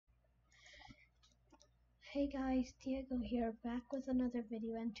Hey guys, Diego here, back with another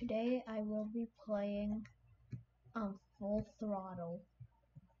video, and today I will be playing Full Throttle.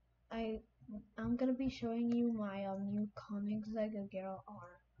 I'm gonna be showing you my new Agera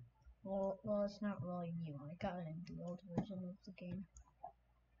R. Well, it's not really new. I got it in the old version of the game.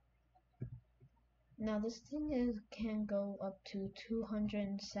 Now this thing can go up to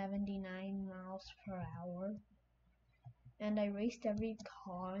 279 miles per hour, and I raced every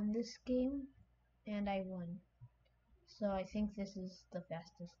car in this game, and I won. So I think this is the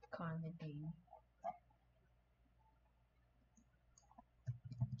fastest car in the game.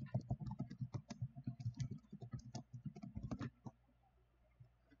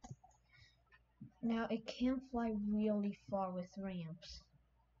 Now it can fly really far with ramps.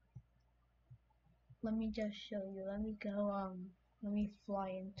 Let me just show you. Let me go, let me fly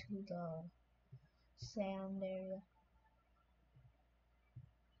into the sand area.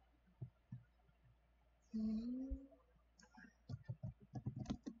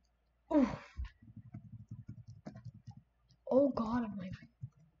 Oof. Oh god, my.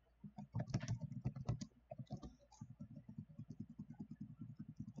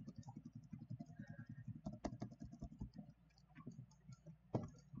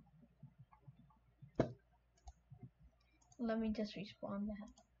 Let me just respawn that.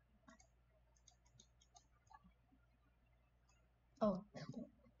 Oh,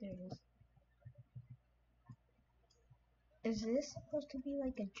 there it is. Is this supposed to be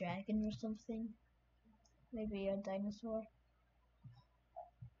like a dragon or something? Maybe a dinosaur?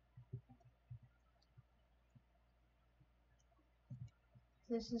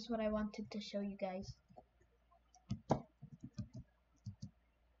 This is what I wanted to show you guys.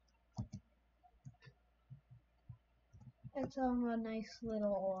 It's a nice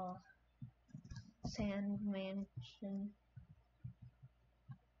little sand mansion.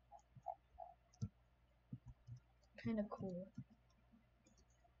 Kinda cool.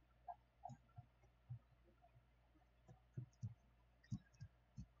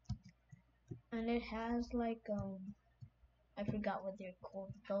 And it has like I forgot what they're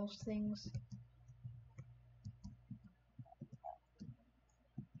called, those things.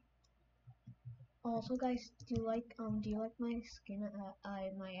 Also guys, do you like my skin?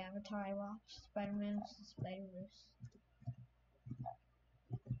 My avatar I watched, Spider-Man Spider-Verse.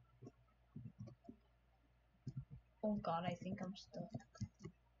 Oh god, I think I'm stuck.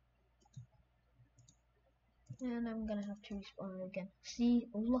 And I'm gonna have to respawn again. See,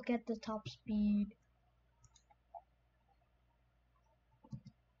 look at the top speed.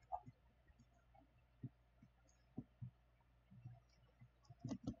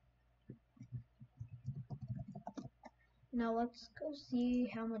 Now let's go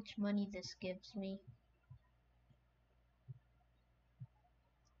see how much money this gives me.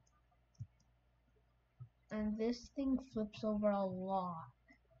 And this thing flips over a lot.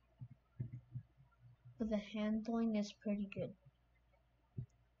 But the handling is pretty good.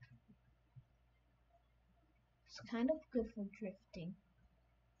 It's kind of good for drifting.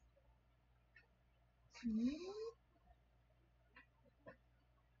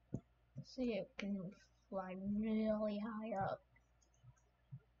 See, it can fly really high up.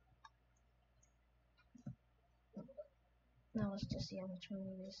 Now let's just see how much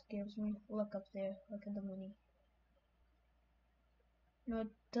money this gives me. Look up there, look at the money. No,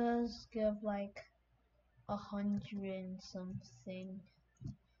 it does give like 100 and something,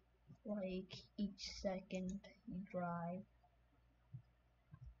 like each second you drive.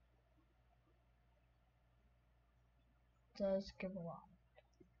 It does give a lot.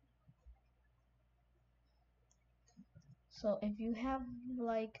 So if you have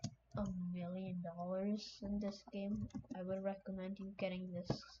like $1 million in this game, I would recommend you getting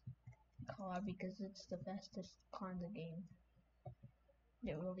this car because it's the fastest car in the game.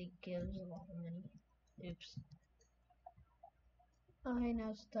 It really gives a lot of money. Oops. I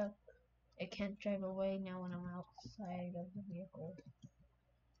now stuck. I can't drive away now when I'm outside of the vehicle.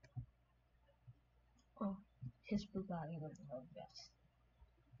 Oh, his Bugatti was the best.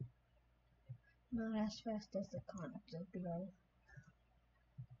 Not as fast as the Concept though.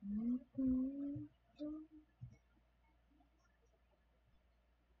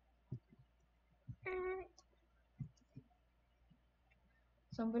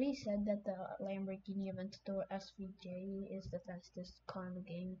 Somebody said that the Lamborghini Aventador SVJ is the fastest car in the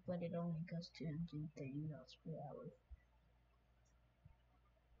game, but it only goes 230 miles per hour.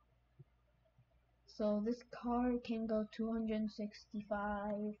 So this car can go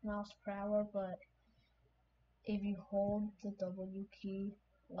 265 miles per hour, but if you hold the W key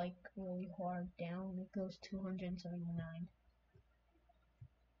like really hard down, it goes 279.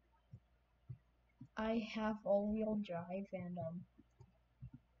 I have all-wheel drive and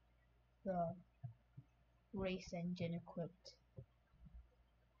the race engine equipped.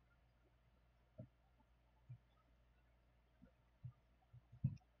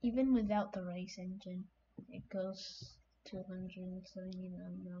 Even without the race engine, it goes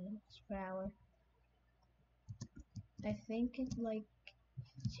 279 miles per hour. I think it like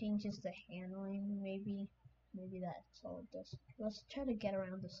changes the handling, maybe that's all it does. Let's try to get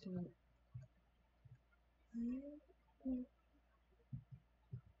around this loop.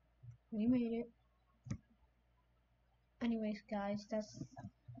 We made it. Anyways, guys, that's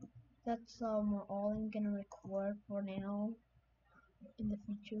all I'm gonna record for now. In the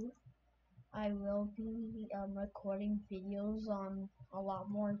future, I will be recording videos on a lot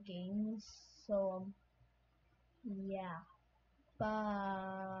more games. So yeah,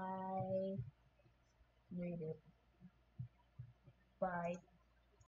 bye. Made it. Bye.